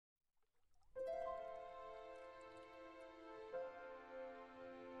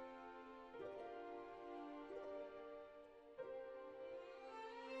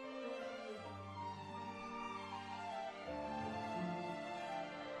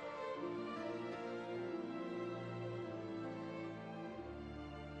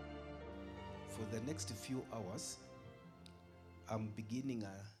for the next few hours, I'm beginning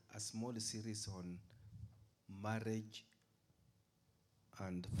a small series on marriage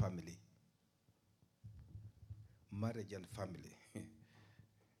and family. Marriage and family.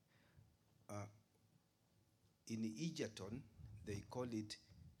 In Egerton, they call it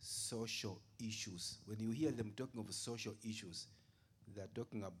social issues. When you hear them talking of social issues, they're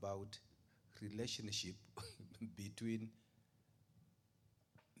talking about relationship between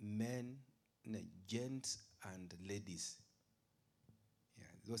men, gents, and ladies. Yeah,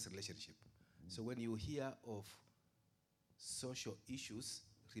 those relationship. So when you hear of social issues,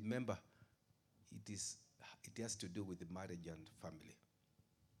 remember it has to do with the marriage and family.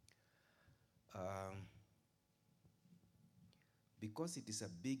 Because it is a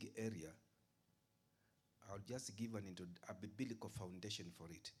big area, I'll just give a biblical foundation for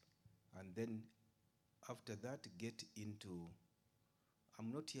it. And then after that, get into,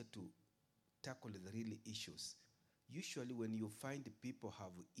 I'm not here to tackle the real issues. Usually when you find people have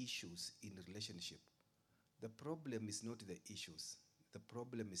issues in relationship, the problem is not the issues. The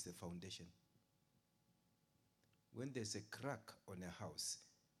problem is the foundation. When there's a crack on a house,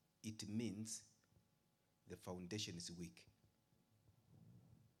 it means the foundation is weak.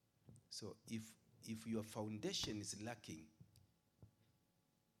 So if your foundation is lacking,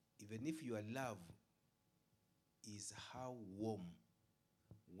 even if your love is how warm,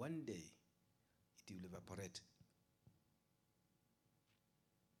 one day it will evaporate.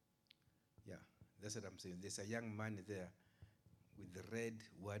 Yeah, that's what I'm saying. There's a young man there with the red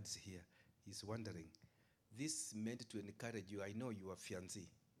words here. He's wondering, this meant to encourage you. I know you are fiancé.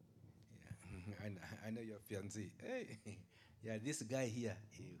 Yeah. I know you're fiancé. Hey, yeah, this guy here,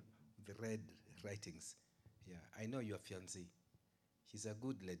 the red writings. Yeah, I know you're fiancé. She's a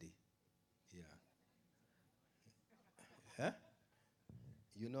good lady. Yeah. Huh?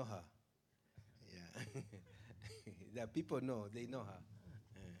 You know her? Yeah. The people know, they know her.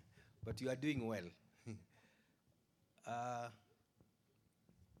 But you are doing well.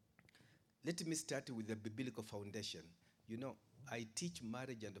 Let me start with the biblical foundation. You know, I teach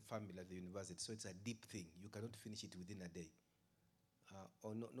marriage and family at the university, so it's a deep thing. You cannot finish it within a day.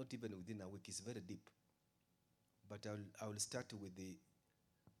 Or not even within a week. It's very deep. But I'll start with the,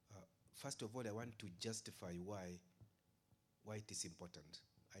 first of all, I want to justify why it is important.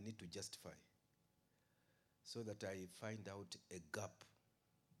 I need to justify so that I find out a gap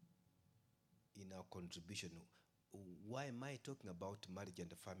in our contribution. Why am I talking about marriage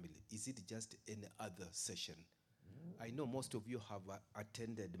and family? Is it just any other session? I know most of you have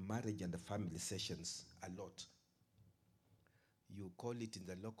attended marriage and family sessions a lot. You call it in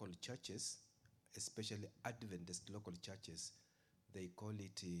the local churches, especially Adventist local churches, they call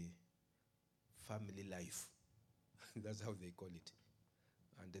it family life. That's how they call it.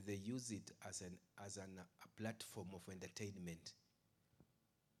 And they use it as a platform of entertainment.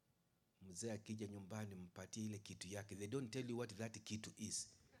 Mzee akija nyumbani mpatie ile kitu yake. They don't tell you what that kitu is.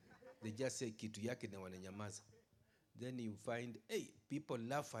 They just say kitu yake na wananyamaza. Then you find, hey, people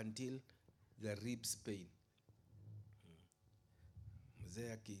laugh until the ribs pain.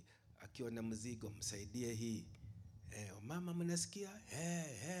 Mzee akiwa na mzigo, msaidie hii. Mama mnasikia?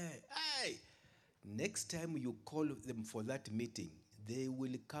 Hey. Next time you call them for that meeting, they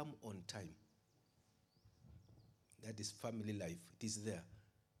will come on time. That is family life. It is there.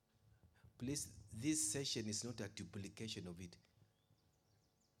 Please, this session is not a duplication of it.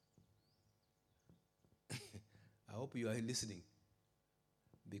 I hope you are listening.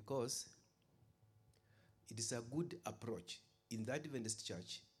 Because it is a good approach. In the Adventist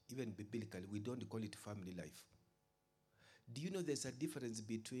church, even biblically, we don't call it family life. Do you know there's a difference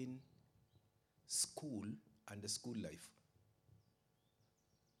between school and school life?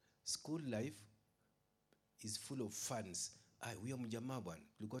 School life is full of fans. Huyo mjamaa bwana,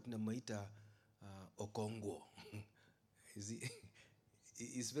 tulikuwa tunamaita Okongo.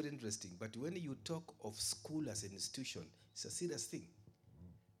 It's very interesting. But when you talk of school as an institution, it's a serious thing.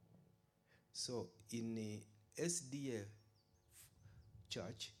 So in SDA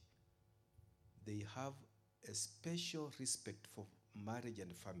church, they have a special respect for marriage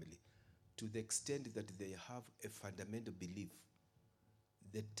and family to the extent that they have a fundamental belief.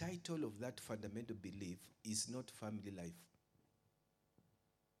 The title of that fundamental belief is not family life.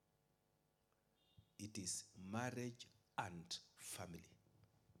 It is marriage and family.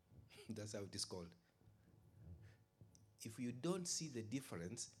 That's how it is called. If you don't see the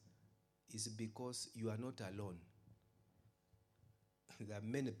difference, it's because you are not alone. There are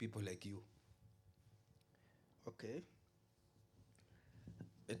many people like you. Okay.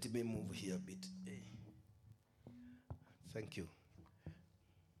 Let me move here a bit. Thank you.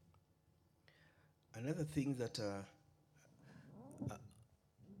 Another thing that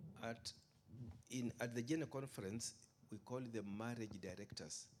at the general conference, we call them marriage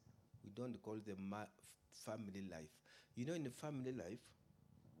directors. We don't call them family life. You know, in the family life,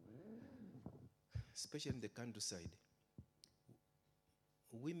 especially in the countryside,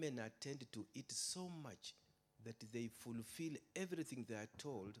 women are tend to eat so much that they fulfill everything they are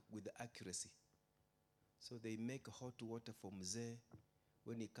told with accuracy. So they make hot water for mzee.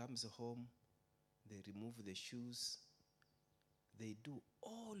 When he comes home, they remove the shoes. They do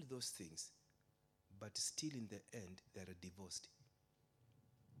all those things, but still in the end, they are divorced.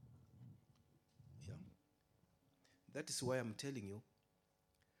 Yeah. That is why I'm telling you,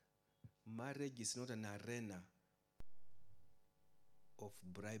 marriage is not an arena of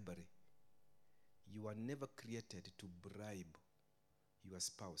bribery. You are never created to bribe your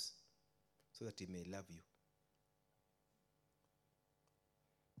spouse so that he may love you.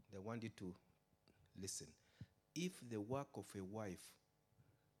 I want you to listen. If the work of a wife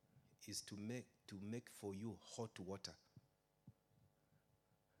is to make for you hot water,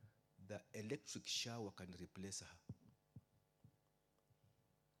 the electric shower can replace her.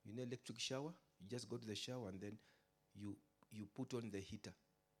 You know electric shower? You just go to the shower and then you put on the heater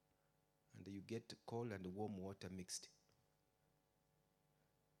and you get cold and warm water mixed.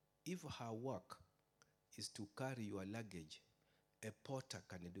 If her work is to carry your luggage, a porter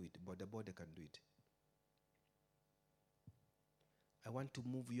can do it, but the border can do it. I want to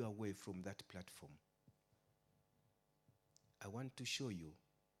move you away from that platform. I want to show you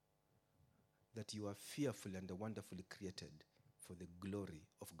that you are fearfully and wonderfully created for the glory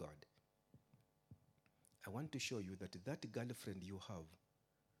of God. I want to show you that that girlfriend you have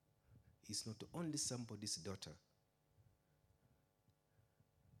is not only somebody's daughter,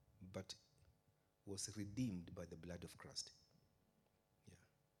 but was redeemed by the blood of Christ. Yeah.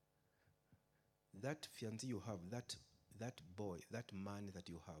 That fiancé you have, that boy, that man that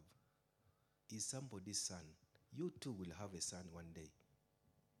you have, is somebody's son. You too will have a son one day.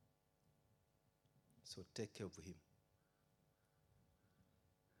 So take care of him.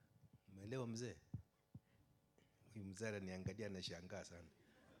 Umeelewa mzee? Huyu mzee ananiangalia na shangaa sana.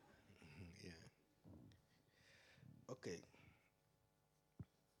 Yeah. Okay.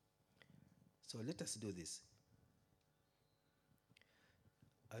 So let us do this.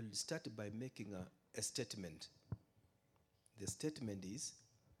 I'll start by making a statement. The statement is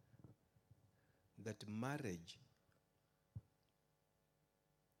that marriage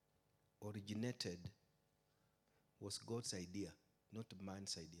was God's idea, not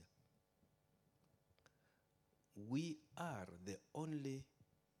man's idea. We are the only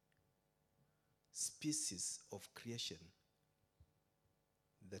species of creation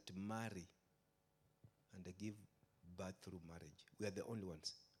that marry and give birth through marriage. We are the only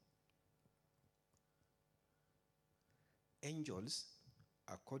ones. Angels,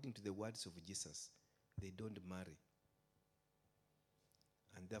 according to the words of Jesus, they don't marry.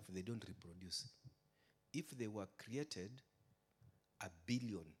 And therefore they don't reproduce. If they were created a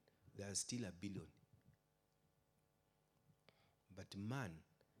billion, they are still a billion. But man,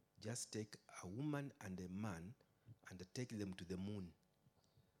 just take a woman and a man and take them to the moon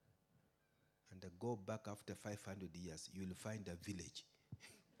and go back after 500 years, you will find a village.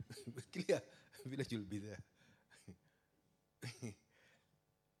 Clear? Village will be there.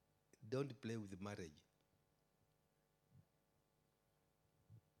 Don't play with marriage.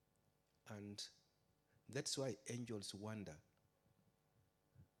 And that's why angels wonder.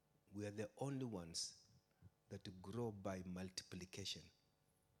 We are the only ones that grow by multiplication.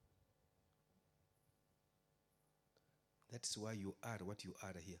 That's why you are what you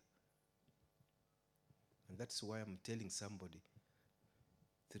are here. And that's why I'm telling somebody,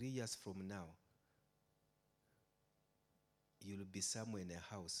 3 years from now, you'll be somewhere in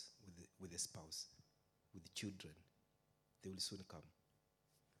a house with a spouse, with children. They will soon come.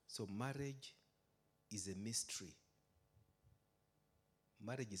 So marriage is a mystery.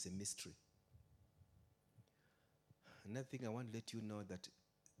 Marriage is a mystery. Another thing I want to let you know that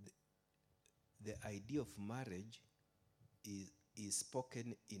the idea of marriage is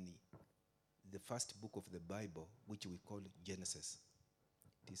spoken in the first book of the Bible, which we call Genesis.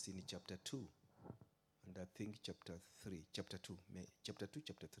 It is in chapter 2, and I think chapter 3, chapter 2, chapter 2,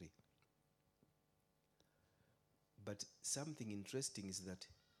 chapter 3. But something interesting is that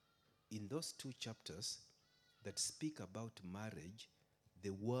in those 2 chapters that speak about marriage,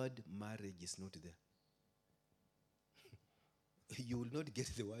 the word marriage is not there. You will not get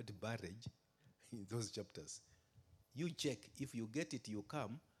the word marriage in those chapters. You check. If you get it, you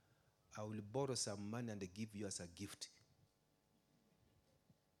come. I will borrow some money and give you as a gift.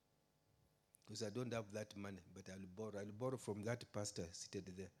 because I don't have that money, but I'll borrow. I'll borrow from that pastor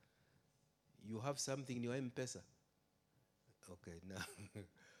seated there. You have something in your M-Pesa? Okay, now.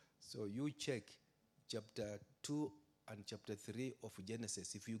 So you check chapter 2 and chapter 3 of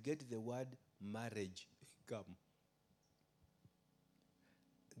Genesis. If you get the word marriage, come.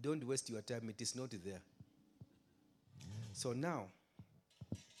 Don't waste your time. It is not there. So now,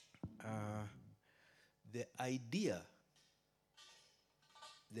 the idea,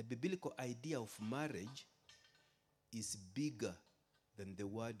 the biblical idea of marriage is bigger than the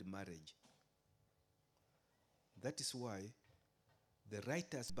word marriage. That is why the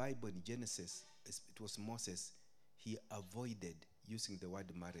writer's Bible in Genesis, it was Moses, he avoided using the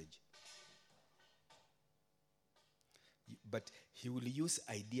word marriage. But he will use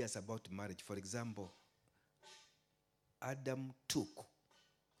ideas about marriage. For example, Adam took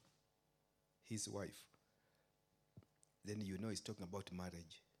his wife. Then you know he's talking about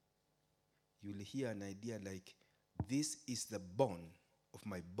marriage. You'll hear an idea like, this is the bone of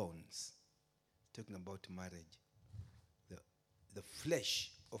my bones. Talking about marriage. The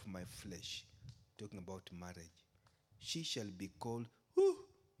flesh of my flesh. Talking about marriage. She shall be called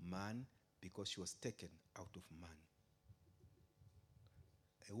man, because she was taken out of man.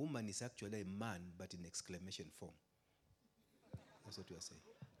 A woman is actually a man, but in exclamation form. That's what we are saying.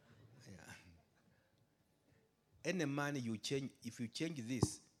 Yeah. Any man you change, if you change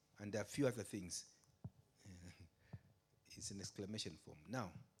this and a few other things, it's an exclamation form.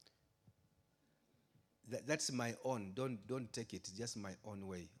 Now, that's my own. Don't take it. It's just my own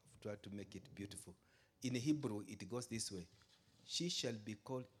way of trying to make it beautiful. In Hebrew, it goes this way. She shall be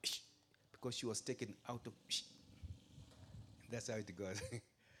called because she was taken out of. That's how it goes.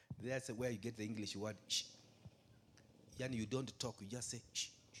 That's where you get the English word. Yani you don't talk, you just say.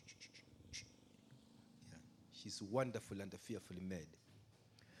 Yeah. She's wonderful and fearfully made.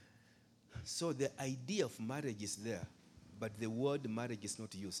 So the idea of marriage is there, but the word marriage is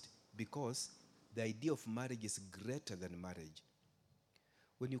not used because the idea of marriage is greater than marriage.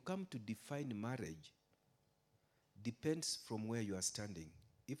 When you come to define marriage, depends from where you are standing.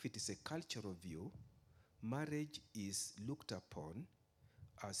 If it is a cultural view, marriage is looked upon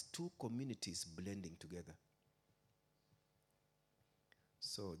as two communities blending together.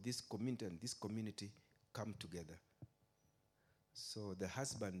 So this community and this community come together. So the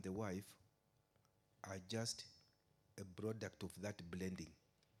husband, the wife are just a product of that blending.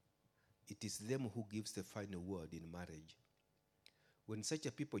 It is them who gives the final word in marriage. When such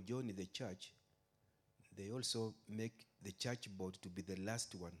a people join the church, they also make the church board to be the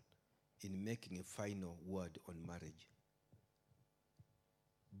last one in making a final word on marriage.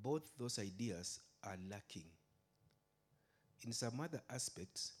 Both those ideas are lacking. In some other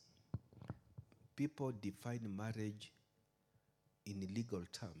aspects, people define marriage in legal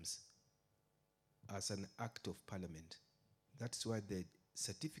terms as an act of parliament. That's why the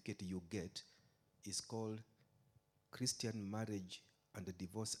certificate you get is called Christian Marriage and the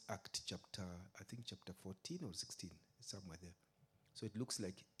Divorce Act, chapter 14 or 16, somewhere there. So it looks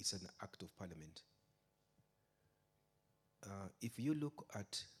like it's an act of parliament. If you look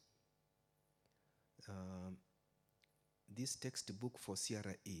at this textbook for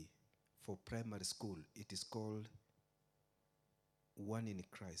CRE, for primary school, it is called One in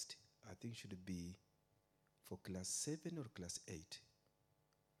Christ. I think should be for class 7 or class 8.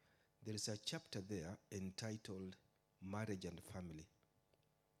 There is a chapter there entitled Marriage and Family.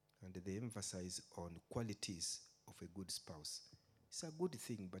 And they emphasize on qualities of a good spouse. It's a good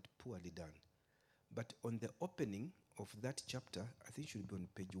thing, but poorly done. But on the opening of that chapter, I think it should be on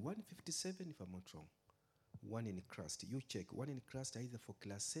page 157, if I'm not wrong. One in Christ. You check. One in Christ either for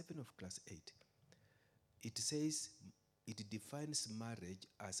class 7 or class 8. It says, it defines marriage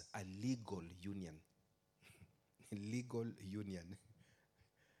as a legal union. Legal union.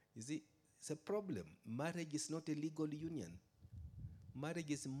 You see, it's a problem. Marriage is not a legal union.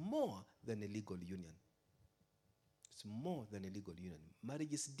 Marriage is more than a legal union. It's more than a legal union.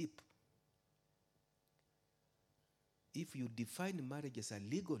 Marriage is deep. If you define marriage as a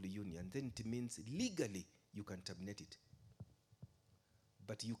legal union, then it means legally you can terminate it.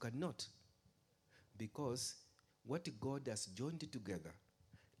 But you cannot, because what God has joined together,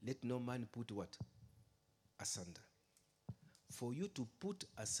 let no man put what? Asunder. For you to put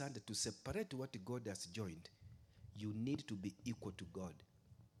asunder, to separate what God has joined, you need to be equal to God.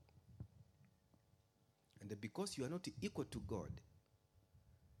 And because you are not equal to God,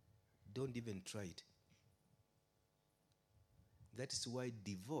 don't even try it. That is why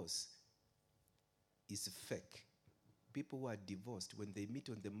divorce is fake. People who are divorced, when they meet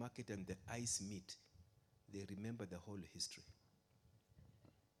on the market and the eyes meet, they remember the whole history.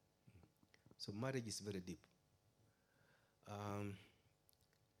 So marriage is very deep. Um,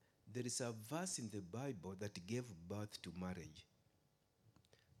 there is a verse in the Bible that gave birth to marriage.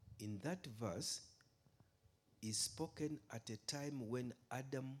 In that verse is spoken at a time when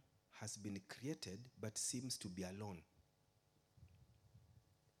Adam has been created but seems to be alone.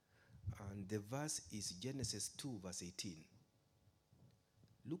 And the verse is Genesis 2 verse 18.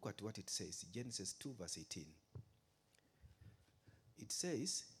 Look at what it says, Genesis 2 verse 18. It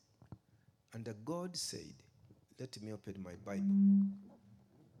says, and God said, let me open my Bible.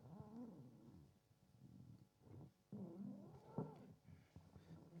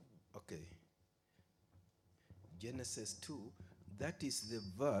 Okay. Genesis 2, that is the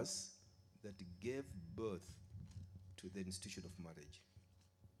verse that gave birth to the institution of marriage.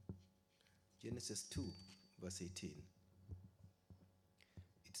 Genesis 2, verse 18.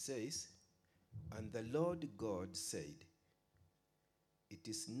 It says, and the Lord God said, it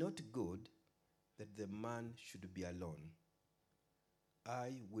is not good that the man should be alone.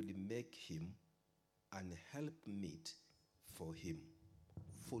 I will make him an helpmeet for him.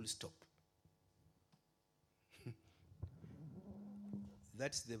 Full stop.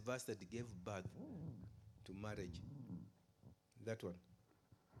 That's the verse that gave birth to marriage. That one.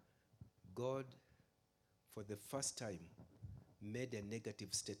 God, for the first time, made a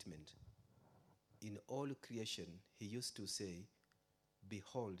negative statement. In all creation, he used to say,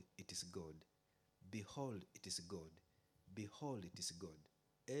 behold, it is God. Behold, it is God. Behold, it is God.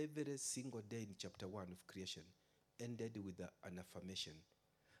 Every single day in chapter 1 of creation ended with an affirmation.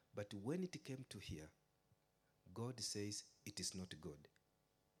 But when it came to here, God says it is not good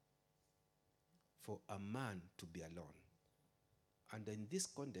for a man to be alone. And in this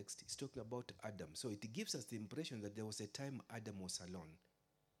context, he's talking about Adam. So it gives us the impression that there was a time Adam was alone.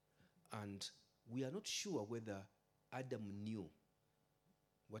 And we are not sure whether Adam knew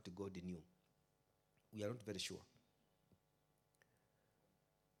what God knew. We are not very sure.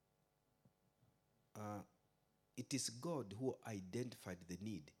 It is God who identified the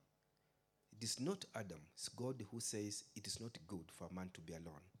need. It is not Adam. It's God who says it is not good for a man to be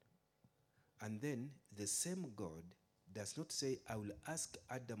alone. And then the same God does not say, I will ask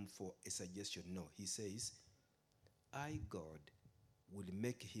Adam for a suggestion. No, he says, I, God, will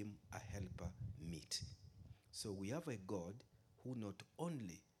make him a helper meet. So we have a God who not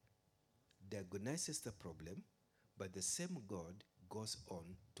only diagnoses the problem, but the same God goes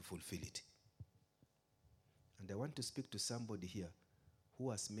on to fulfill it. And I want to speak to somebody here who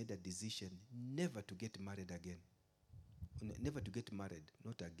has made a decision never to get married again. Never to get married,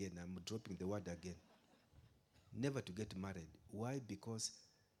 not again, I'm dropping the word again. Never to get married. Why? Because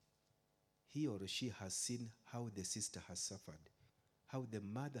he or she has seen how the sister has suffered, how the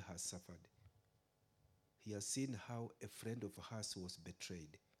mother has suffered. He has seen how a friend of hers was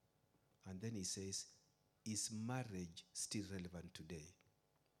betrayed. And then he says, is marriage still relevant today?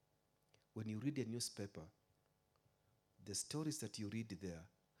 When you read a newspaper, the stories that you read there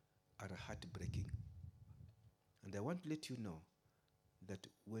are heartbreaking. And I want to let you know that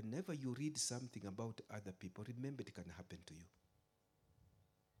whenever you read something about other people, remember it can happen to you.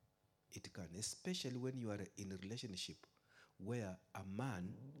 It can, especially when you are in a relationship where a man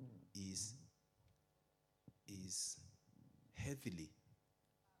is heavily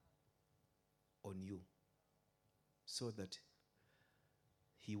on you, so that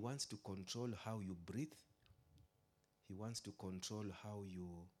he wants to control how you breathe, he wants to control how you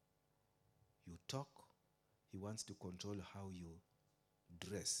talk, he wants to control how you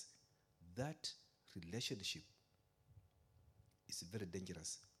dress. That relationship is very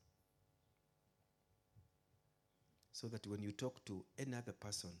dangerous. So that when you talk to any other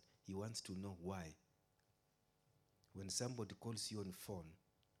person, he wants to know why. When somebody calls you on the phone,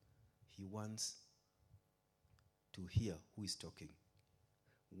 he wants to hear who is talking.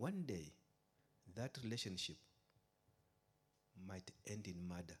 One day, that relationship might end in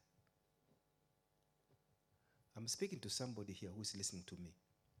murder. I'm speaking to somebody here who is listening to me.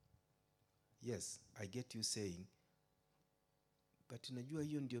 Yes, I get you saying, but unajua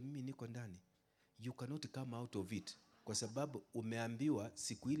hiyo ndio mimi niko ndani. You cannot come out of it. Kwa sababu umeambiwa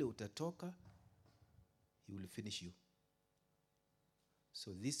siku ile utatoka, he will finish you.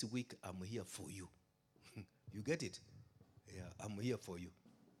 So this week I'm here for you. You get it? Yeah, I'm here for you.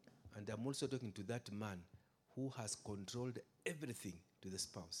 And I'm also talking to that man who has controlled everything to the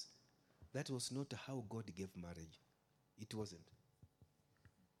spouse. That was not how God gave marriage. It wasn't.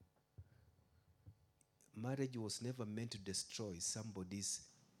 Marriage was never meant to destroy somebody's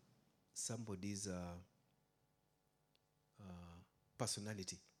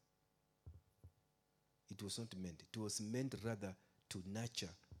personality. It was not meant. It was meant rather to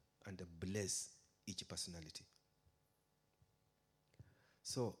nurture and bless each personality.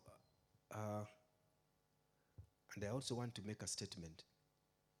 So, and I also want to make a statement.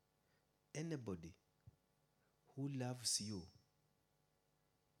 Anybody who loves you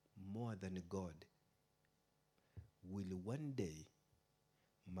more than God will one day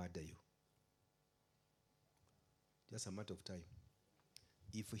murder you. Just a matter of time.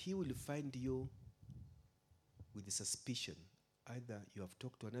 If he will find you with suspicion, either you have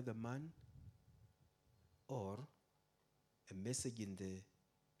talked to another man or a message in the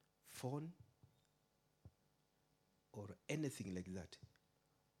phone or anything like that,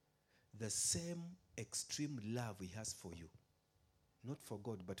 the same extreme love he has for you, not for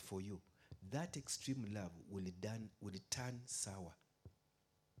God, but for you, that extreme love will turn sour.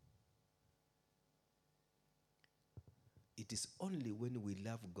 It is only when we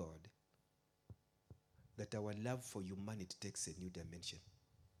love God that our love for humanity takes a new dimension.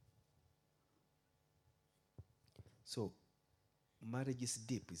 So, marriage is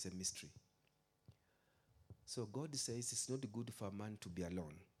deep, it's a mystery. So God says it's not good for a man to be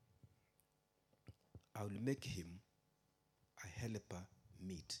alone. I will make him a helper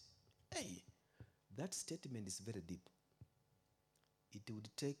meet. Hey, that statement is very deep. It would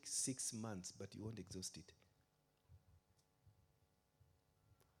take 6 months, but you won't exhaust it.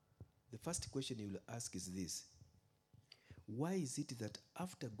 The first question you will ask is this: why is it that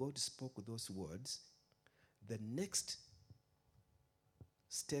after God spoke those words, the next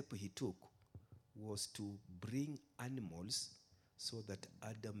step he took was to bring animals so that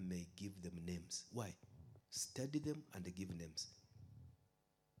Adam may give them names? Why? Study them and give names.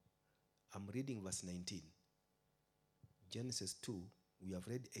 I'm reading verse 19. Genesis 2, we have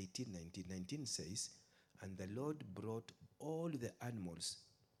read 18, 19. 19 says, and the Lord brought all the animals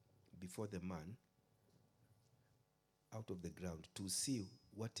before the man out of the ground to see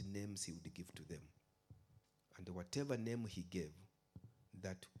what names he would give to them. And whatever name he gave,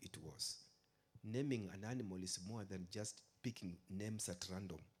 that it was. Naming an animal is more than just picking names at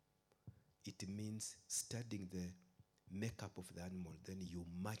random. It means studying the makeup of the animal, then you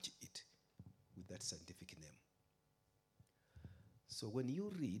match it with that scientific name. So when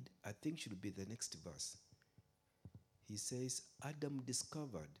you read, I think should be the next verse. He says, Adam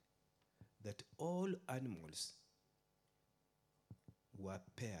discovered that all animals were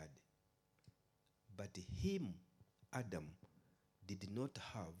paired, but him, Adam, did not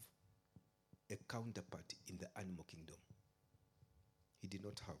have a counterpart in the animal kingdom. He did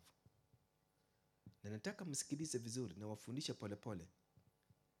not have. Na nataka msikilize vizuri na wafundisha polepole,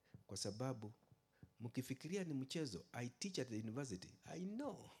 kwa sababu mkifikiria ni mchezo. I teach at the university. I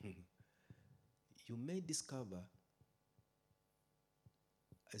know. You may discover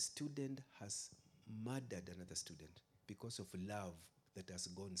a student has murdered another student because of love that has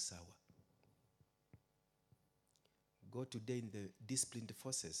gone sour. Go today in the disciplined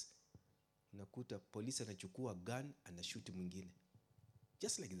forces, unakuta polisi anachukua gun, anashoot mwingine.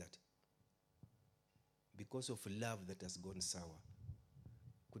 Just like that. Because of love that has gone sour.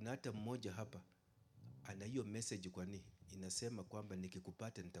 Kuna hata mmoja hapa ana hiyo message, kwani inasema kwamba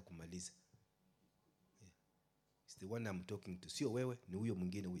nikikupata nitakumaliza. Yeah. It's the one I'm talking to. Sio wewe, ni huyo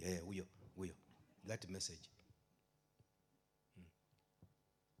mwingine, huyo. That message.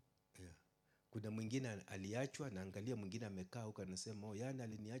 Yeah. Kuna mwingine aliachwa, naangalia mwingine amekaa huko anasema, yana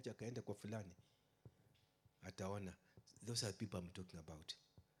aliniacha akaenda kwa fulani. Ataona. Those are the people I'm talking about.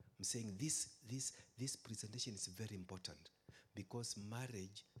 I'm saying this presentation is very important because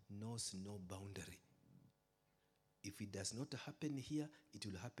marriage knows no boundary. If it does not happen here, it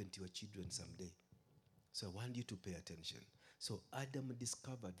will happen to your children someday. So I want you to pay attention. So Adam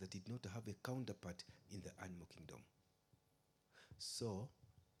discovered that he did not have a counterpart in the animal kingdom. So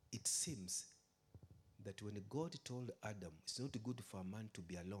it seems that when God told Adam, it's not good for a man to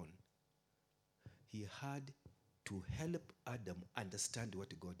be alone, he had to help Adam understand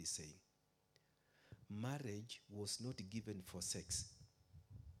what God is saying. Marriage was not given for sex.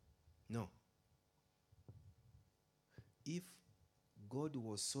 No. If God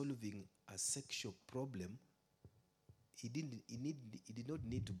was solving a sexual problem, he did not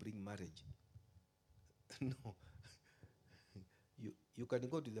need to bring marriage. No. You can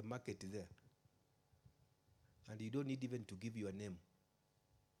go to the market there, and you don't need even to give your name.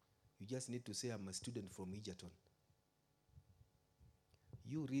 You just need to say, I'm a student from Egerton.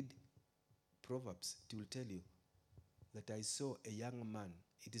 You read Proverbs, it will tell you that I saw a young man.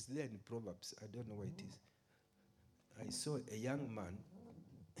 It is there in Proverbs. I don't know where it is. I saw a young man.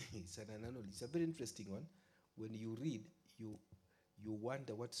 It's a very interesting one. When you read, you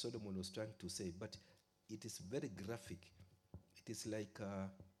wonder what Solomon was trying to say, but it is very graphic. It is like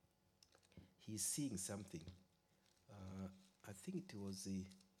he's seeing something. I think it was,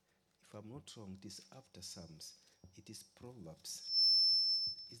 if I'm not wrong, it is after Psalms. It is Proverbs.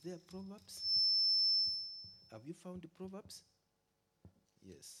 Is there Proverbs? Have you found the Proverbs?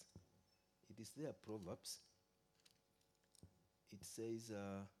 Yes. It is there, Proverbs. It says,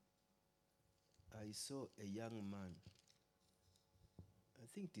 I saw a young man. I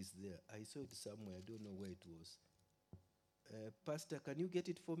think it is there. I saw it somewhere. I don't know where it was. Pastor, can you get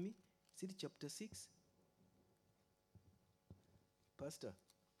it for me? Is it chapter 6? Pastor,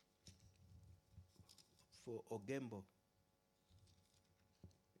 for Ogembo.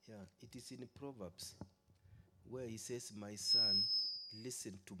 Yeah, it is in Proverbs where he says, my son,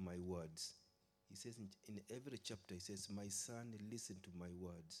 listen to my words. He says in every chapter, he says, my son, listen to my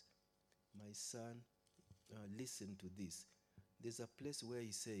words. My son, listen to this. There's a place where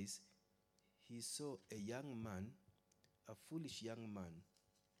he says, he saw a young man, a foolish young man,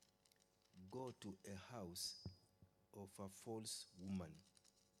 go to a house of a false woman.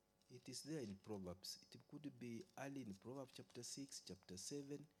 It is there in Proverbs. It could be early in Proverbs chapter 6, chapter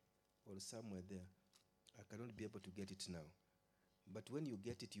 7, or somewhere there. I cannot be able to get it now. But when you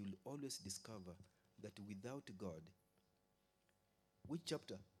get it, you'll always discover that without God, which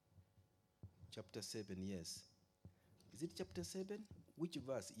chapter? Chapter 7, yes. Is it chapter 7? Which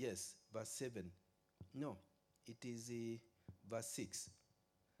verse? Yes, verse 7. No, it is verse 6.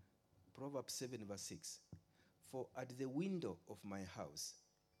 Proverbs 7, verse 6. For at the window of my house,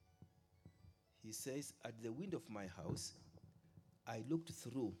 he says, at the window of my house, I looked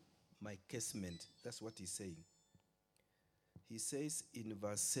through my casement. That's what he's saying. He says in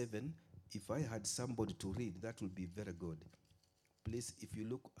verse 7, if I had somebody to read, that would be very good. Please, if you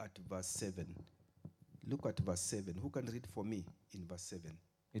look at verse 7, look at verse 7. Who can read for me in verse 7?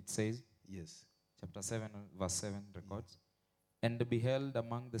 It says, yes, chapter 7, verse 7 records, and beheld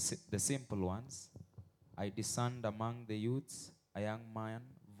among the simple ones, I discerned among the youths a young man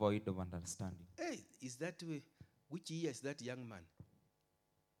void of understanding. Hey, is that, which year is that young man?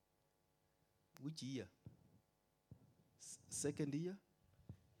 Which year? Second year?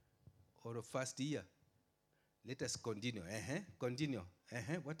 Or first year? Let us continue. Continue.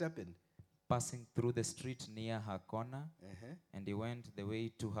 What happened? Passing through the street near her corner, and he went the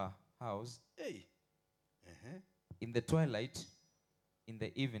way to her house. Hey. In the twilight, in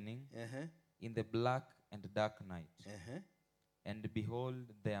the evening, in the black and dark night. And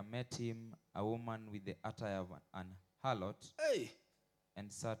behold, there met him a woman with the attire of an harlot, hey,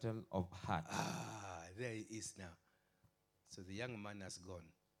 and subtle of heart. There he is now. So the young man has gone.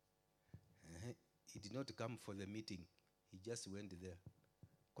 He did not come for the meeting. He just went there.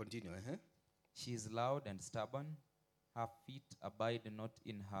 Continue. She is loud and stubborn. Her feet abide not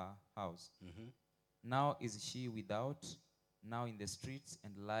in her house. Now is she without, now in the streets,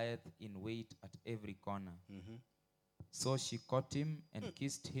 and lieth in wait at every corner. So she caught him and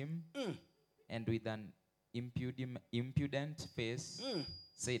kissed him, and with an impudent face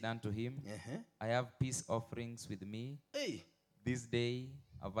said unto him, I have peace offerings with me. Hey. This day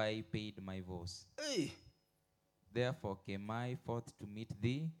have I paid my vows. Hey. Therefore came I forth to meet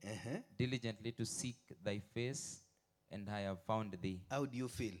thee, diligently to seek thy face, and I have found thee. How do you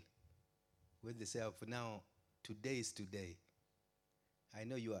feel when they say, for now, today is today? I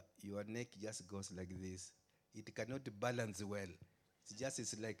know your neck just goes like this. It cannot balance well.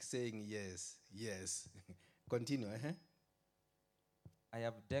 It's like saying yes, yes. Continue. I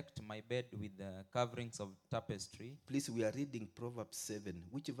have decked my bed with coverings of tapestry. Please, we are reading Proverbs 7.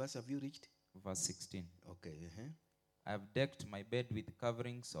 Which verse have you reached? Verse 16. Okay. I have decked my bed with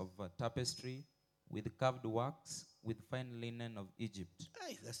coverings of tapestry, with carved works, with fine linen of Egypt.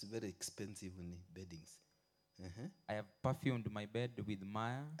 Aye, that's very expensive beddings. I have perfumed my bed with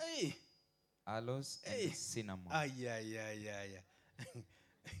myrrh, aloes, and cinnamon. Yeah.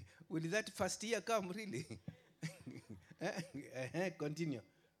 Will that first year come, really? Continue.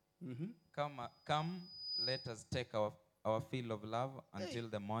 Come, let us take our fill of love until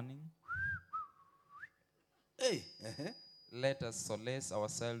the morning. Let us solace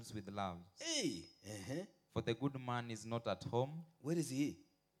ourselves with love. For the good man is not at home. Where is he?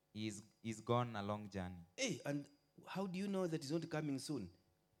 He is gone a long journey. And how do you know that he's not coming soon?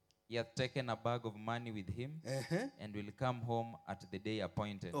 He hath taken a bag of money with him, and will come home at the day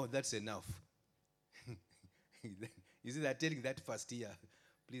appointed. Oh, that's enough. You see, they're telling that first year.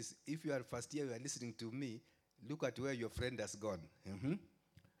 Please, if you are first year, you are listening to me, look at where your friend has gone.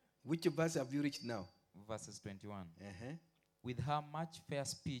 Which verse have you reached now? Verses 21. With her much fair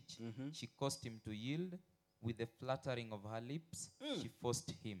speech, she caused him to yield. With the flattering of her lips, she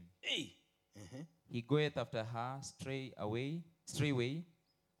forced him. He goeth after her straightway,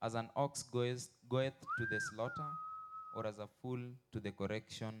 As an ox goeth to the slaughter, or as a fool to the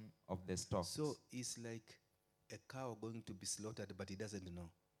correction of the stocks. So it's like a cow going to be slaughtered, but he doesn't know.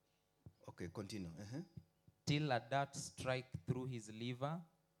 Okay, continue. Till a dart strike through his liver,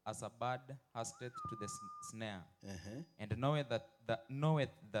 as a bird hasteth to the snare, and knoweth that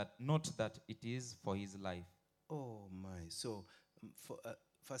not that it is for his life. Oh my! So for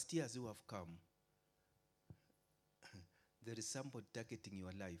first years who have come, there is somebody targeting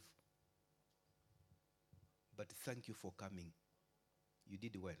your life. But thank you for coming. You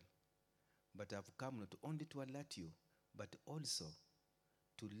did well. But I've come not only to alert you, but also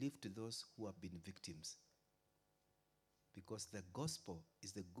to lift those who have been victims. Because the gospel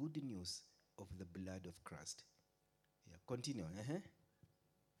is the good news of the blood of Christ. Yeah, continue.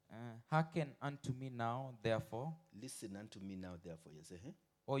 Hearken unto me now, therefore. Listen unto me now, therefore. Yes.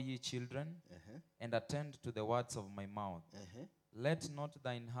 O ye children, and attend to the words of my mouth. Let not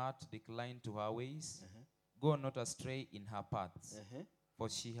thine heart decline to her ways. Go not astray in her paths. For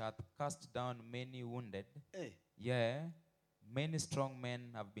she hath cast down many wounded. Yea, many strong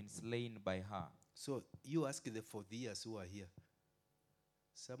men have been slain by her. So you ask the 4 years who are here.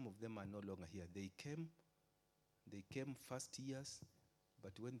 Some of them are no longer here. They came first years,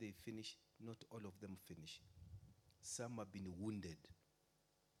 but when they finish, not all of them finish. Some have been wounded.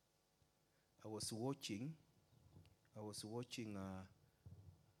 I was watching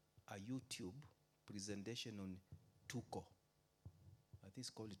a YouTube presentation on Tuko. I think it's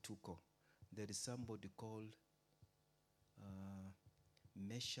called Tuko. There is somebody called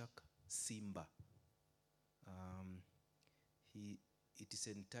Meshach Simba. It is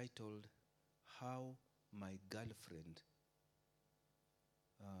entitled How My Girlfriend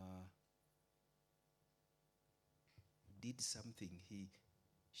did something.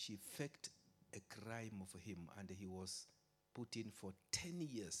 She faked a crime of him, and he was put in for 10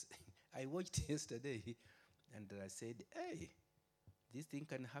 years. I watched yesterday, and I said, hey, this thing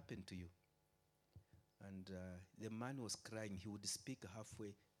can happen to you. And the man was crying. He would speak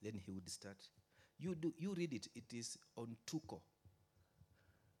halfway, then he would start. You read it. It is on Tuko.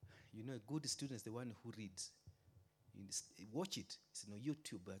 You know, a good student is the one who reads. Watch it. It's on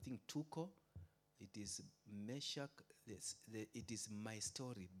YouTube. I think Tuko. It is Meshach. It is My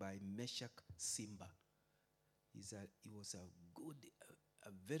Story by Meshach Simba. He was a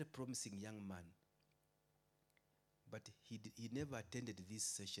very promising young man. But he never attended this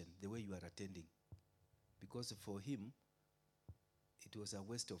session the way you are attending. Because for him, it was a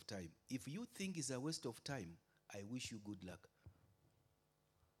waste of time. If you think it's a waste of time, I wish you good luck.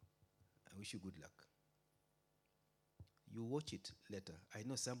 I wish you good luck. You watch it later. I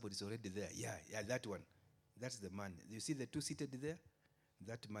know somebody's already there. Yeah, that one. That's the man. You see the two seated there?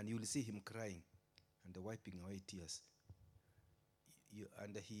 That man, you will see him crying and wiping away tears.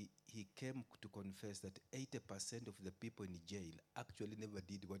 And he came to confess that 80% of the people in jail actually never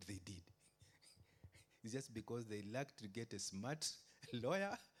did what they did. It's just because they lacked to get a smart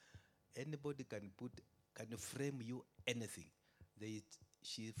lawyer. Anybody can frame you anything.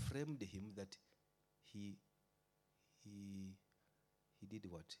 She framed him that he did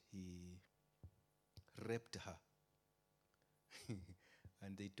what? He raped her.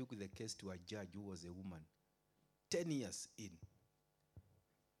 And they took the case to a judge who was a woman. 10 years in.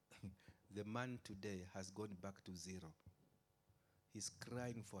 The man today has gone back to zero. He's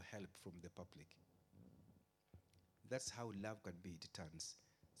crying for help from the public. That's how love can be, it turns.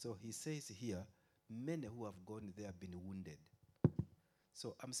 So he says here, many who have gone there have been wounded.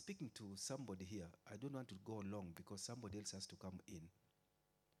 So I'm speaking to somebody here. I don't want to go long because somebody else has to come in.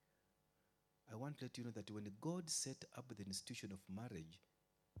 I want to let you know that when God set up the institution of marriage,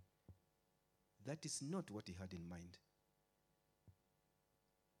 that is not what he had in mind.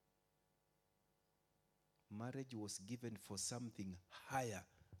 Marriage was given for something higher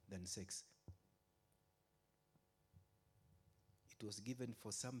than sex. It was given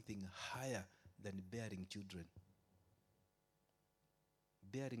for something higher than bearing children.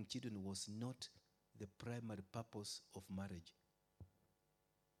 Bearing children was not the primary purpose of marriage.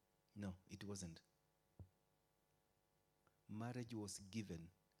 No, it wasn't. Marriage was given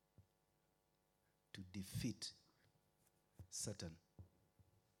to defeat Satan,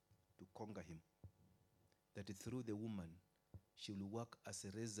 to conquer him. That through the woman, she will work as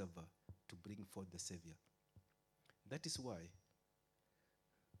a reservoir to bring forth the Savior. That is why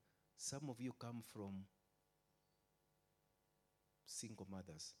some of you come from single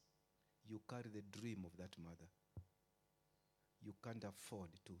mothers. You carry the dream of that mother. You can't afford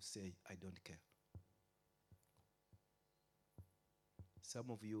to say, I don't care. Some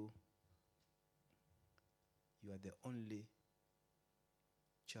of you, you are the only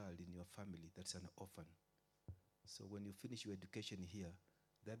child in your family that's an orphan. So when you finish your education here,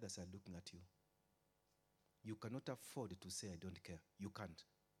 the others are looking at you. You cannot afford to say, I don't care. You can't.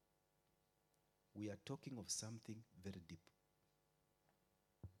 We are talking of something very deep.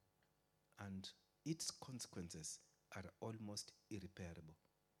 And its consequences are almost irreparable.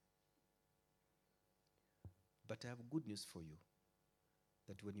 But I have good news for you,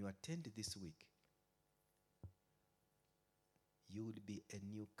 that when you attend this week, you will be a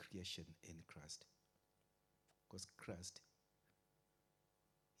new creation in Christ. Because Christ,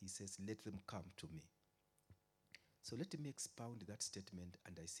 he says, let them come to me. So let me expound that statement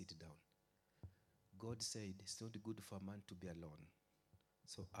and I sit down. God said, it's not good for a man to be alone.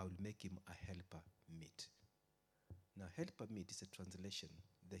 So I will make him a helper meet. Now, helper meet is a translation.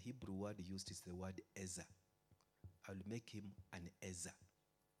 The Hebrew word used is the word Ezer. I will make him an Ezer.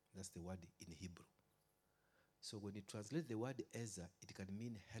 That's the word in Hebrew. So when you translate the word Ezer, it can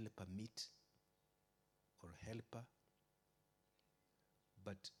mean helper meet or helper.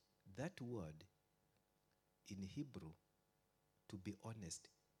 But that word in Hebrew, to be honest,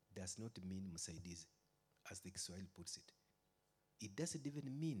 does not mean Msaidizi, as the Kiswahili puts it. It doesn't even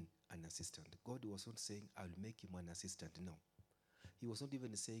mean an assistant. God was not saying, I will make him an assistant. No. He was not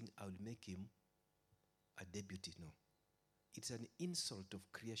even saying, I will make him a deputy. No. It's an insult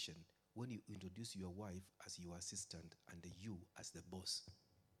of creation when you introduce your wife as your assistant and you as the boss.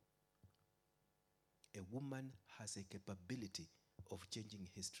 A woman has a capability of changing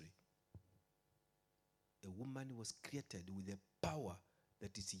history. A woman was created with a power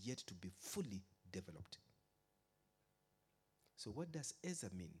that is yet to be fully developed. So what does Ezer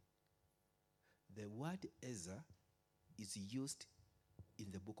mean? The word Ezer is used in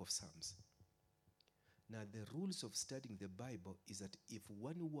the book of Psalms. Now, the rules of studying the Bible is that if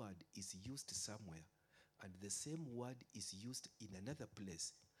one word is used somewhere and the same word is used in another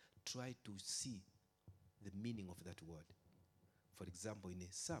place, try to see the meaning of that word. For example, in the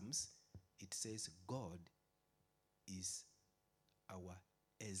Psalms, it says God is our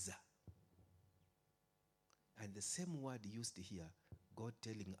Ezer. And the same word used here, God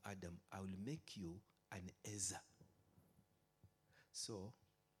telling Adam, I will make you an Ezer. So,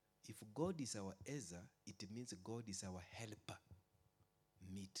 if God is our Ezer, it means God is our helper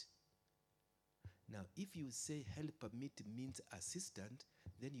meet. Now, if you say helper meet means assistant,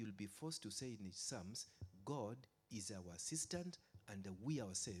 then you'll be forced to say in the Psalms, God is our assistant and we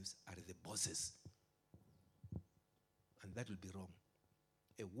ourselves are the bosses. And that will be wrong.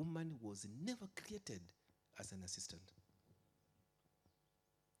 A woman was never created as an assistant.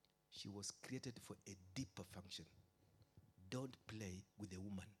 She was created for a deeper function. Don't play with a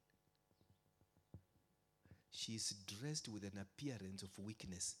woman. She is dressed with an appearance of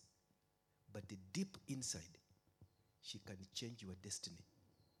weakness, but deep inside, she can change your destiny.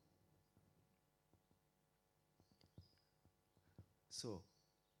 So,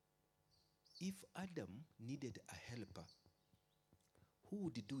 if Adam needed a helper, who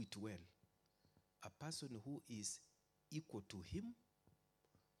would do it well? A person who is equal to him,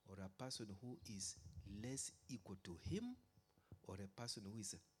 or a person who is less equal to him, or a person who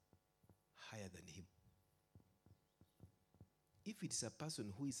is higher than him? If it's a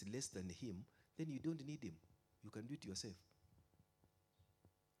person who is less than him, then you don't need him. You can do it yourself.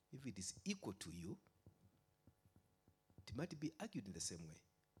 If it is equal to you, it might be argued in the same way.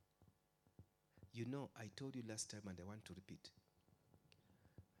 You know, I told you last time and I want to repeat.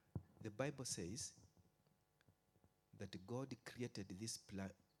 The Bible says that God created this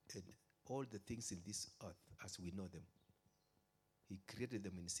planet and all the things in this earth as we know them. He created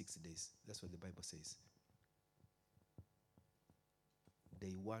them in 6 days. That's what the Bible says.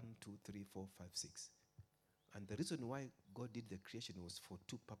 Day 1, 2, 3, 4, 5, 6. And the reason why God did the creation was for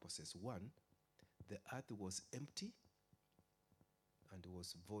two purposes. One, the earth was empty and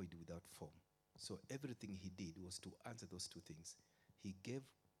was void without form. So everything he did was to answer those two things. He gave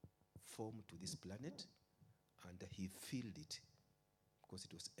form to this planet and he filled it because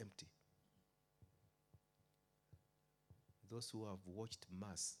it was empty. Those who have watched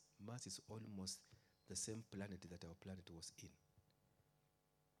Mars is almost the same planet that our planet was in.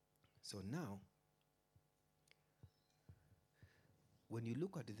 So now, when you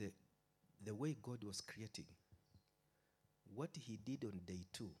look at the way God was creating, what he did on day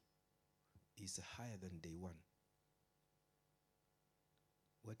 2 is higher than day 1.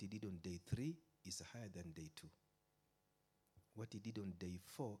 What he did on day 3 is higher than day 2. What he did on day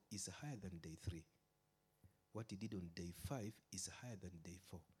 4 is higher than day 3. What he did on day 5 is higher than day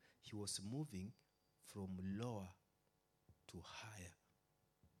 4. He was moving from lower to higher.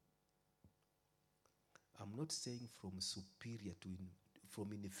 I'm not saying from superior to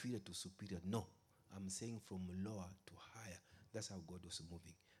from inferior to superior. No, I'm saying from lower to higher. That's how God was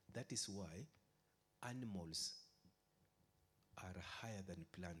moving. That is why animals are higher than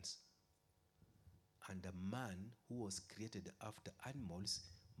plants. And a man who was created after animals,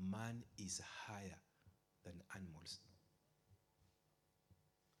 man is higher than animals.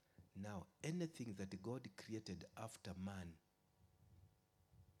 Now, anything that God created after man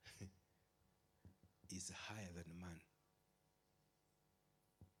is higher than man.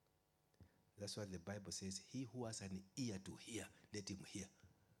 That's why the Bible says, he who has an ear to hear, let him hear.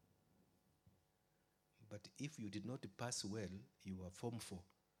 But if you did not pass well, you are Form 4.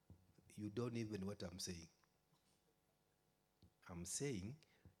 You don't even know what I'm saying. I'm saying,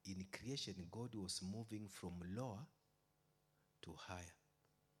 in creation, God was moving from lower to higher.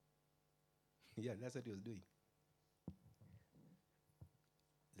 Yeah, that's what he was doing.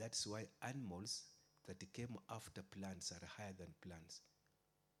 That's why animals that came after plants are higher than plants.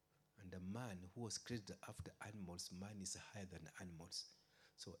 And a man who was created after animals, man is higher than animals.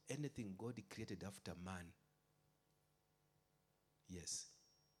 So anything God created after man, yes,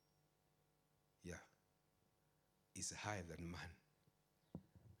 yeah, is higher than man.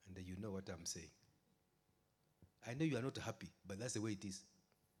 And you know what I'm saying. I know you are not happy, but that's the way it is.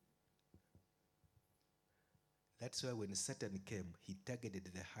 That's why when Satan came, he targeted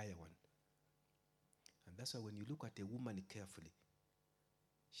the higher one. And that's why when you look at a woman carefully,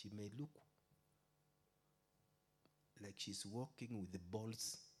 she may look like she's walking with the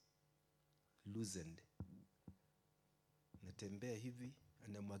balls loosened. Natembea hivi,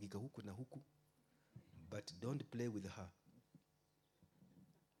 anamwagika huku na huku. But don't play with her.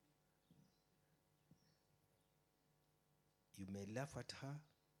 You may laugh at her,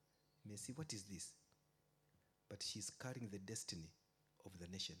 you may see, what is this? But she's carrying the destiny of the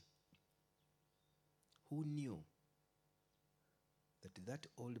nation. Who knew that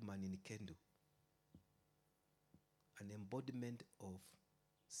old man in Kendo, an embodiment of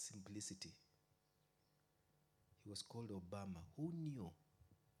simplicity, he was called Obama. Who knew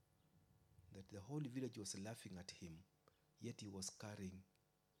that the whole village was laughing at him, yet he was carrying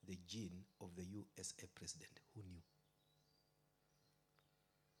the gene of the USA president? Who knew?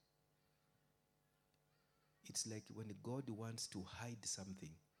 It's like when God wants to hide something,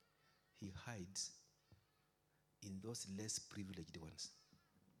 he hides in those less privileged ones.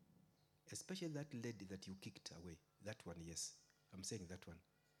 Especially that lady that you kicked away. That one, yes. I'm saying that one.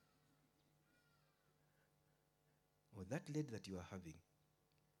 Or that lady that you are having.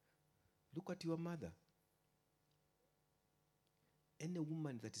 Look at your mother. Any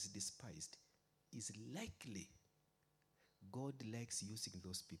woman that is despised is likely God likes using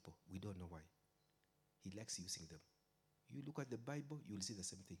those people. We don't know why. He likes using them. You look at the Bible, you will see the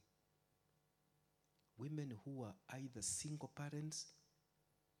same thing. Women who are either single parents,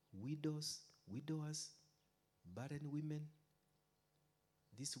 widowers, barren women,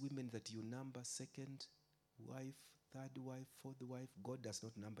 these women that you number second wife, third wife, fourth wife, God does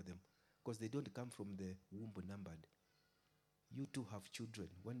not number them because they don't come from the womb numbered. You too have children.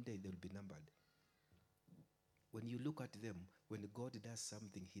 One day they'll be numbered. When you look at them, when God does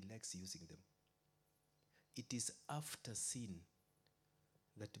something, he likes using them. It is after sin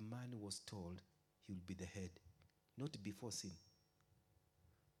that man was told he will be the head, not before sin.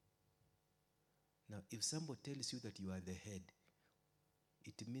 Now, if somebody tells you that you are the head,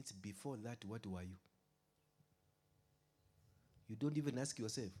 it means before that, what were you? You don't even ask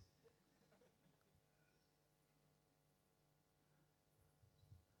yourself.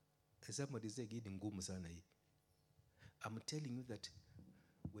 Somebody say, I'm telling you that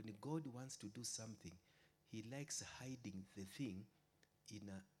when God wants to do something, he likes hiding the thing in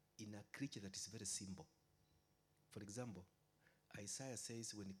a creature that is very simple. For example, Isaiah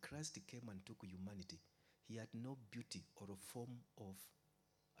says when Christ came and took humanity, he had no beauty or a form of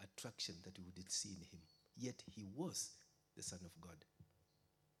attraction that we would see in him. Yet he was the Son of God.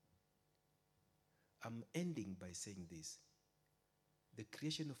 I'm ending by saying this. The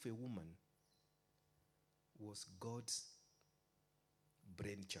creation of a woman was God's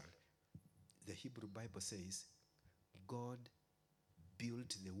brainchild. The Hebrew Bible says God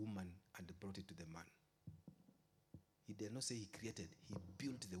built the woman and brought it to the man. He did not say he created, he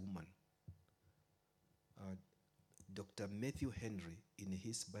built the woman. Dr. Matthew Henry, in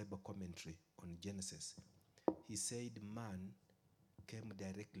his Bible commentary on Genesis, he said man came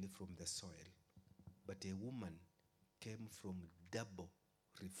directly from the soil, but a woman came from double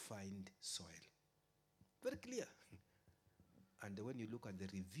refined soil. Very clear. And when you look at the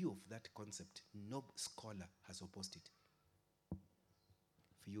review of that concept, no scholar has opposed it.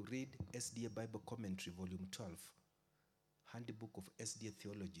 If you read SDA Bible Commentary, Volume 12, Handbook of SDA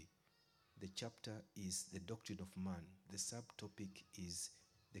Theology. The chapter is the doctrine of man. The subtopic is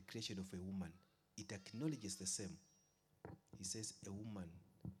the creation of a woman. It acknowledges the same. He says a woman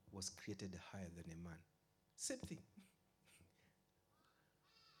was created higher than a man. Same thing.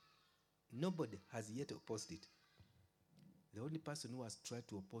 Nobody has yet opposed it. The only person who has tried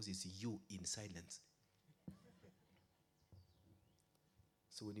to oppose is you in silence.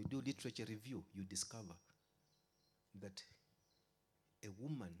 So when you do literature review, you discover that a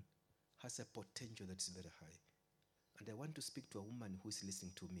woman has a potential that is very high. And I want to speak to a woman who is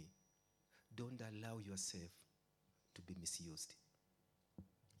listening to me. Don't allow yourself to be misused.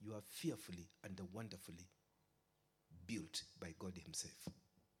 You are fearfully and wonderfully built by God himself.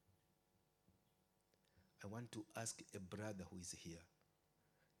 I want to ask a brother who is here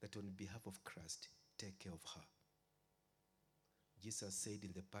that on behalf of Christ, take care of her. Jesus said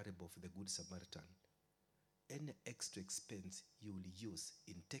in the parable of the Good Samaritan, any extra expense you will use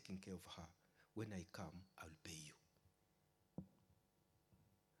in taking care of her, when I come, I'll pay you.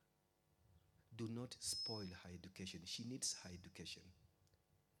 Do not spoil her education. She needs her education.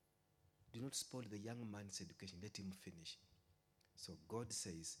 Do not spoil the young man's education. Let him finish. So God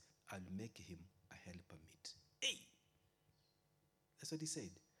says, I'll make him a helper meet. Hey! That's what he said.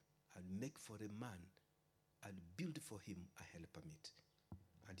 I'll make for a man, I'll build for him a helper meet.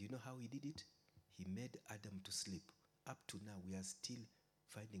 And you know how he did it? He made Adam to sleep. Up to now, we are still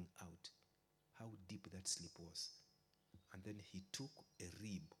finding out how deep that sleep was. And then he took a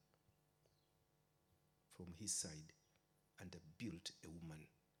rib from his side and built a woman.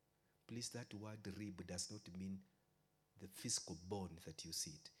 Please, that word rib does not mean the physical bone that you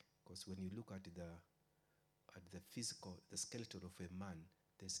see it. Because when you look at the physical, the skeleton of a man,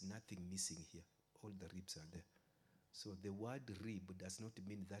 there's nothing missing here. All the ribs are there. So the word rib does not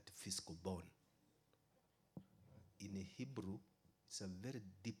mean that physical bone. In Hebrew, it's a very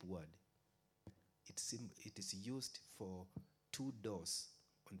deep word. It is used for two doors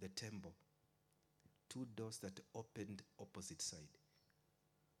on the temple. Two doors that opened opposite side.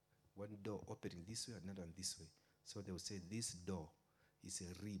 One door opening this way, another on this way. So they will say this door is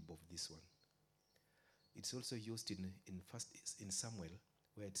a rib of this one. It's also used in Samuel,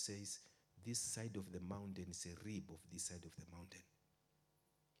 where it says this side of the mountain is a rib of this side of the mountain.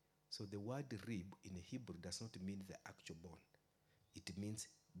 So the word rib in Hebrew does not mean the actual bone. It means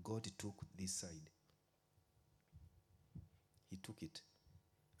God took this side. He took it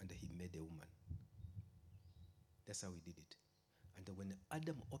and he made a woman. That's how he did it. And when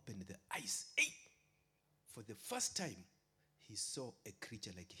Adam opened the eyes, for the first time, he saw a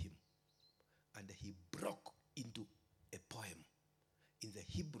creature like him. And he broke into a poem. In the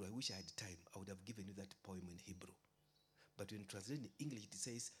Hebrew, I wish I had time, I would have given you that poem in Hebrew. But when translated in English, it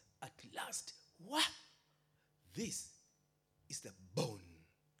says, at last, what? This is the bone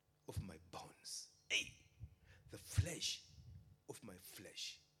of my bones. The flesh of my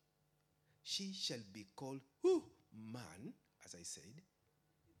flesh. She shall be called, man, as I said.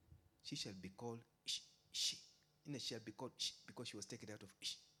 She shall be called she. She shall be called she because she was taken out of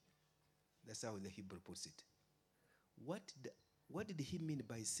she. That's how the Hebrew puts it. What did he mean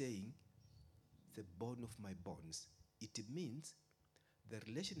by saying the bone of my bones? It means the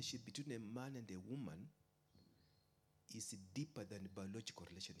relationship between a man and a woman is deeper than a biological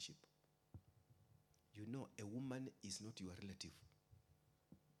relationship. You know, a woman is not your relative.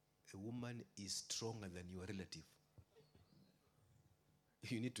 A woman is stronger than your relative.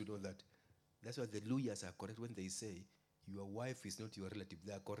 You need to know that. That's why the lawyers are correct when they say your wife is not your relative.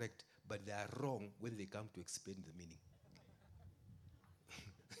 They are correct, but they are wrong when they come to explain the meaning.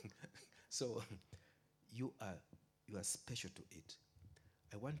 So you are special to it.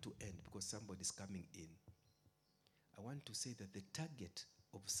 I want to end because somebody is coming in. I want to say that the target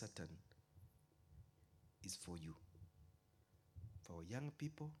of Satan is for you, for young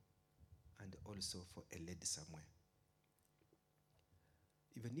people, and also for a lady somewhere.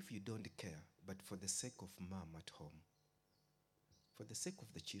 Even if you don't care, but for the sake of mom at home, for the sake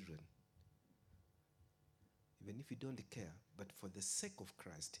of the children, even if you don't care, but for the sake of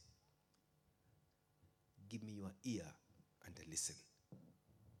Christ, give me your ear and listen.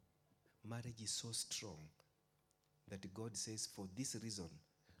 Marriage is so strong that God says, for this reason,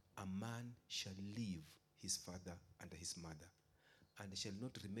 a man shall leave his father and his mother, and shall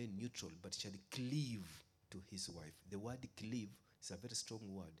not remain neutral, but shall cleave to his wife. The word cleave is a very strong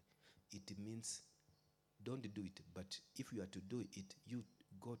word. It means don't do it, but if you are to do it, you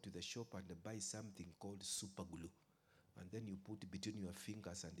go to the shop and buy something called super glue, and then you put it between your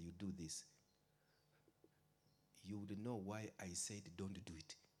fingers and you do this. You would know why I said don't do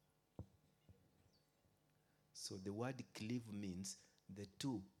it. So So the word cleave means the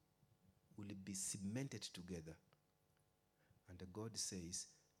two will be cemented together. And God says,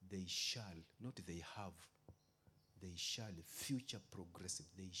 they shall, not they have, they shall, future progressive,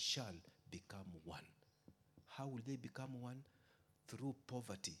 they shall become one. How will they become one? Through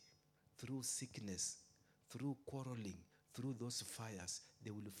poverty, through sickness, through quarreling, through those fires.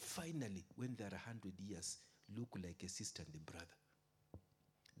 They will finally, when they are 100 years, look like a sister and a brother.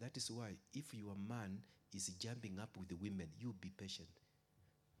 That is why if your man is jumping up with the women, you be patient.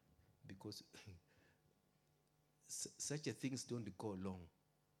 Because such a things don't go long.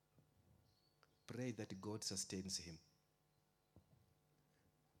 Pray that God sustains him.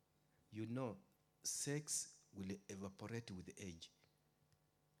 You know, sex will evaporate with age.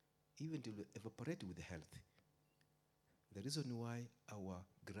 Even it will evaporate with health. The reason why our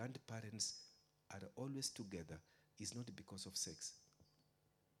grandparents are always together is not because of sex.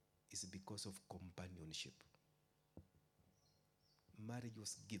 It's because of companionship. Marriage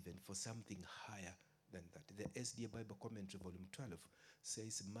was given for something higher than that. The SDA Bible Commentary, Volume 12,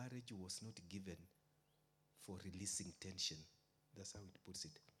 says marriage was not given for releasing tension. That's how it puts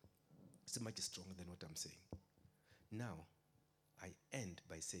it. It's much stronger than what I'm saying. Now, I end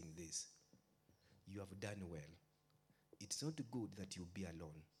by saying this. You have done well. It's not good that you be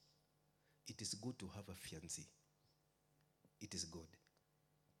alone. It is good to have a fiancé. It is good.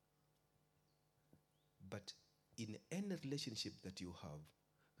 But in any relationship that you have,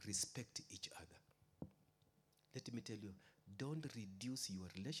 respect each other. Let me tell you, don't reduce your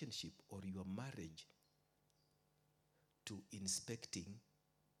relationship or your marriage to inspecting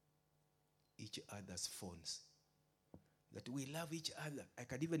each other's phones. That we love each other. I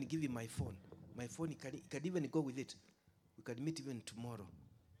can even give you my phone. My phone, you can even go with it. We can meet even tomorrow.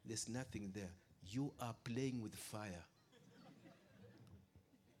 There's nothing there. You are playing with fire.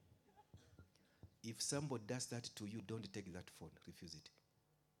 If somebody does that to you, don't take that phone. Refuse it.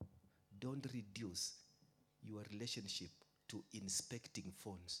 Don't reduce your relationship to inspecting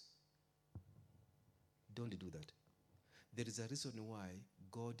phones. Don't do that. There is a reason why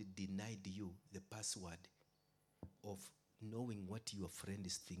God denied you the password of knowing what your friend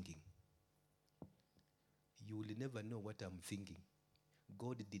is thinking. You will never know what I'm thinking.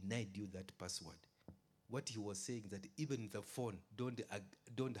 God denied you that password. What he was saying that even the phone don't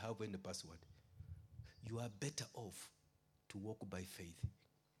have any password. You are better off to walk by faith.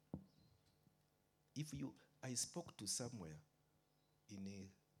 I spoke to somewhere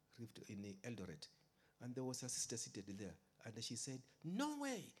in Eldoret, and there was a sister seated there, and she said, "No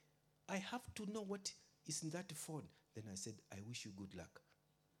way, I have to know what is in that phone." Then I said, "I wish you good luck."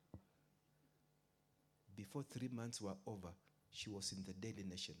 Before 3 months were over, she was in the Daily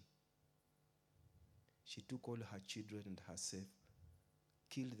Nation. She took all her children and herself,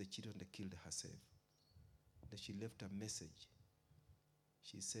 killed the children and killed herself. Then she left a message.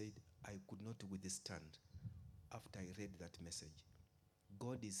 She said, "I could not withstand after I read that message."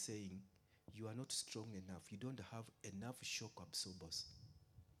 God is saying, you are not strong enough. You don't have enough shock absorbers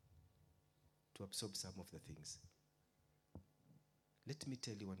to absorb some of the things. Let me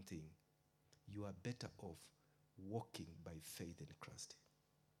tell you one thing. You are better off walking by faith in Christ.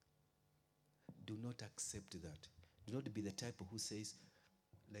 Do not accept that. Do not be the type who says,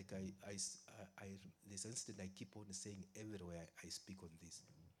 like there's an incident I keep on saying everywhere I speak on this.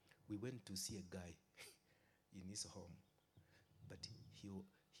 We went to see a guy in his home, but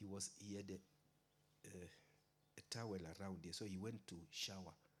he had a towel around here, so he went to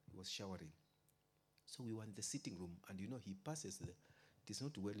shower. He was showering. So we were in the sitting room, and he passes there. It is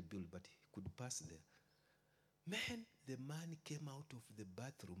not well built, but he could pass there. Man, the man came out of the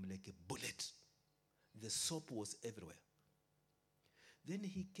bathroom like a bullet. The soap was everywhere. Then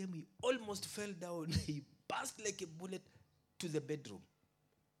he came, he almost fell down. He passed like a bullet to the bedroom.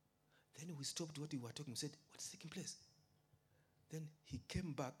 Then we stopped what we were talking. We said, "What's taking place?" Then he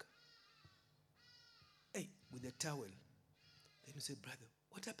came back, with a towel. Then we said, "Brother,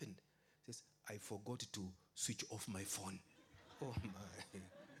 what happened?" He says, "I forgot to switch off my phone." Oh my.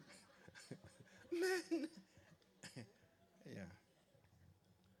 Man. Yeah.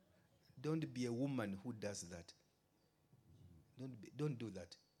 Don't be a woman who does that. Don't do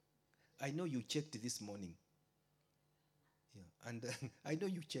that. I know you checked this morning. Yeah. And I know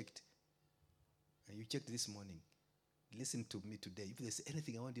you checked. And you checked this morning. Listen to me today. If there's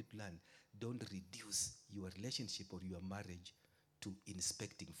anything I want you to learn, don't reduce your relationship or your marriage to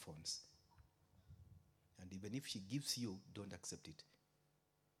inspecting phones. And even if she gives you, don't accept it.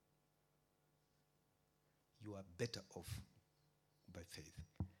 You are better off by faith.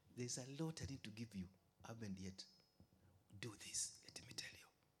 There's a lot I need to give you. Haven't yet. Do this. Let me tell you.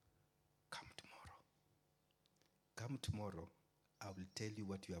 Come tomorrow. come tomorrow, I will tell you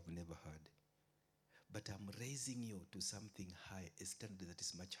what you have never heard. But I'm raising you to something high, a standard that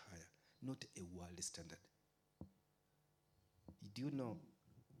is much higher, not a worldly standard. Do you know,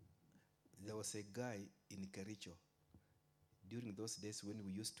 there was a guy in Kericho during those days when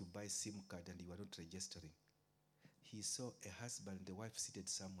we used to buy SIM card and you were not registering. He saw a husband and a wife seated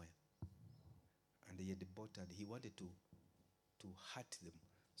somewhere, and they had bought, and he wanted to hurt them.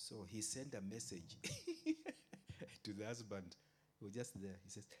 So he sent a message to the husband. He was just there. He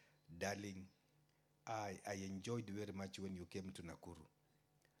says, "Darling, I enjoyed very much when you came to Nakuru.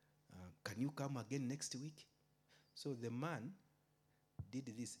 Can you come again next week?" So the man did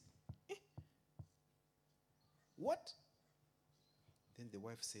this. What? Then the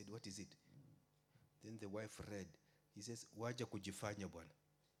wife said, "What is it?" Then the wife read. He says, "Waja kujifanya bwana.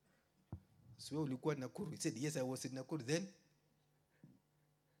 So ulikuwa Nakuru?" He said, "Yes, I was in Nakuru." Then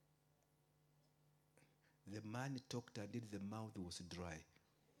the man talked until the mouth was dry.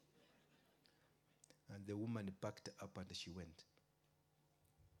 And the woman packed up and she went.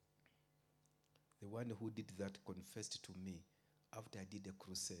 The one who did that confessed to me after I did a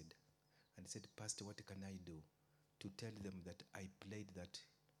crusade and said, "Pastor, what can I do to tell them that I played that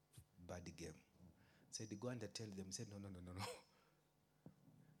bad game?" Said, "Go and tell them." Said, no.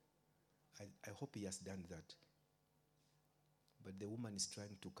 I hope he has done that. But the woman is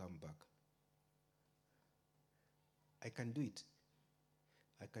trying to come back. I can do it.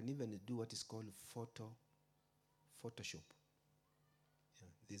 I can even do what is called Photoshop. Yeah.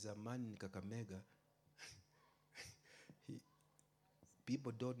 There's a man in Kakamega.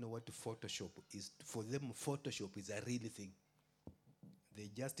 People don't know what Photoshop is. For them, Photoshop is a real thing. They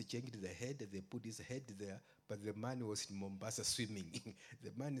just changed the head, they put his head there, but the man was in Mombasa swimming.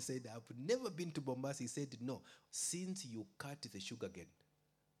 The man said, "I've never been to Mombasa." He said, "No, since you cut the sugar cane,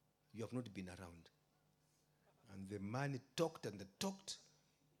 you have not been around." And the man talked and talked.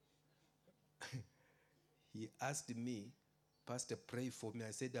 He asked me, "Pastor, pray for me."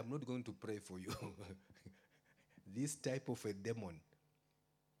 I said, "I'm not going to pray for you." This type of a demon,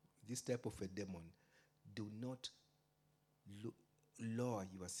 do not lower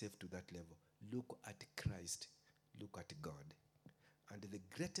yourself to that level. Look at Christ. Look at God. And the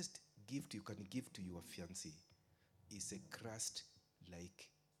greatest gift you can give to your fiancé is a Christ-like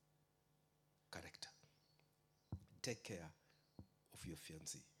character. Take care of your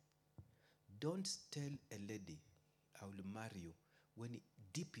fiancé. Don't tell a lady, "I will marry you," when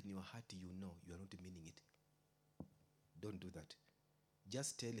deep in your heart you know you are not meaning it. Don't do that.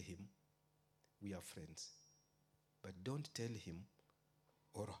 Just tell him, "We are friends." But don't tell him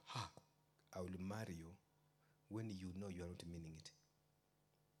or her, "I will marry you," when you know you are not meaning it.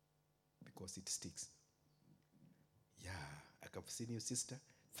 Because it sticks. Yeah, I have seen you, sister.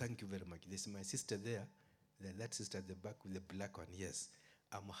 Thank you very much. This is my sister there. That sister at the back with the black one. Yes.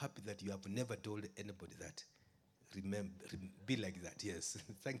 I'm happy that you have never told anybody that. Remember, be like that. Yes.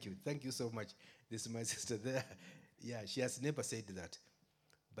 Thank you. Thank you so much. This is my sister there. Yeah, she has never said that.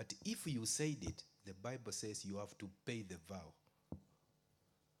 But if you said it, the Bible says you have to pay the vow.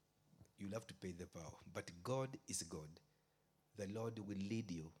 You'll have to pay the vow. But God is God. The Lord will lead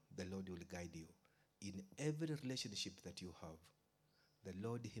you. The Lord will guide you. In every relationship that you have, the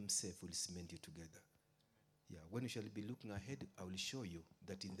Lord himself will cement you together. Yeah, when you shall be looking ahead, I will show you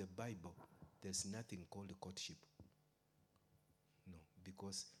that in the Bible, there's nothing called courtship. No,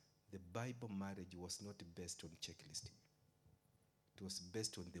 because the Bible marriage was not based on checklist. It was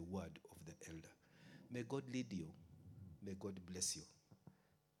based on the word of the elder. May God lead you. May God bless you.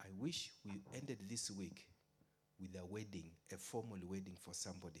 I wish we ended this week with a wedding, a formal wedding for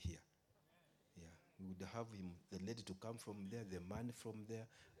somebody here. Yeah, we would have him, the lady to come from there, the man from there,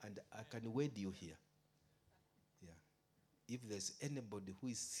 and I can wed you here. Yeah. If there's anybody who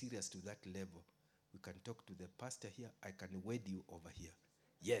is serious to that level, we can talk to the pastor here. I can wed you over here.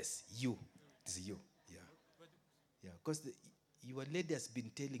 Yes, you. It's you. Yeah. Yeah. Because your lady has been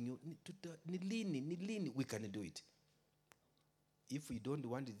telling you, Nilini, we can do it. If we don't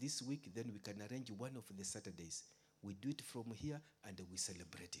want it this week, then we can arrange one of the Saturdays. We do it from here and we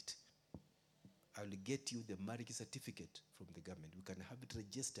celebrate it. I will get you the marriage certificate from the government. We can have it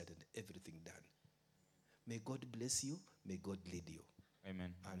registered and everything done. May God bless you. May God lead you.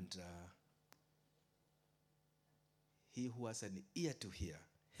 Amen. And he who has an ear to hear,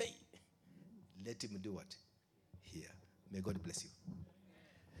 hey, let him do what? Hear. May God bless you.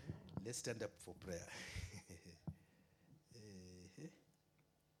 Let's stand up for prayer.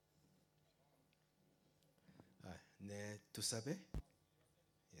 Ne tusabe?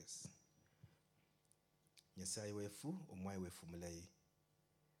 Yes. Nyasaye wefu, omwayi wefu mulayi.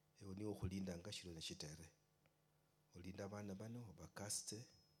 Ewo niwo khulinda nga shilo ne shitere. olinda abana bano obakaste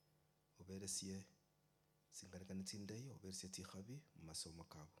oberesie singanikani tsindayi oberesie tsikhabi mu masomo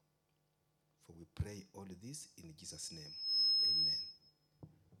kabo. For we pray all this in Jesus' name. Amen.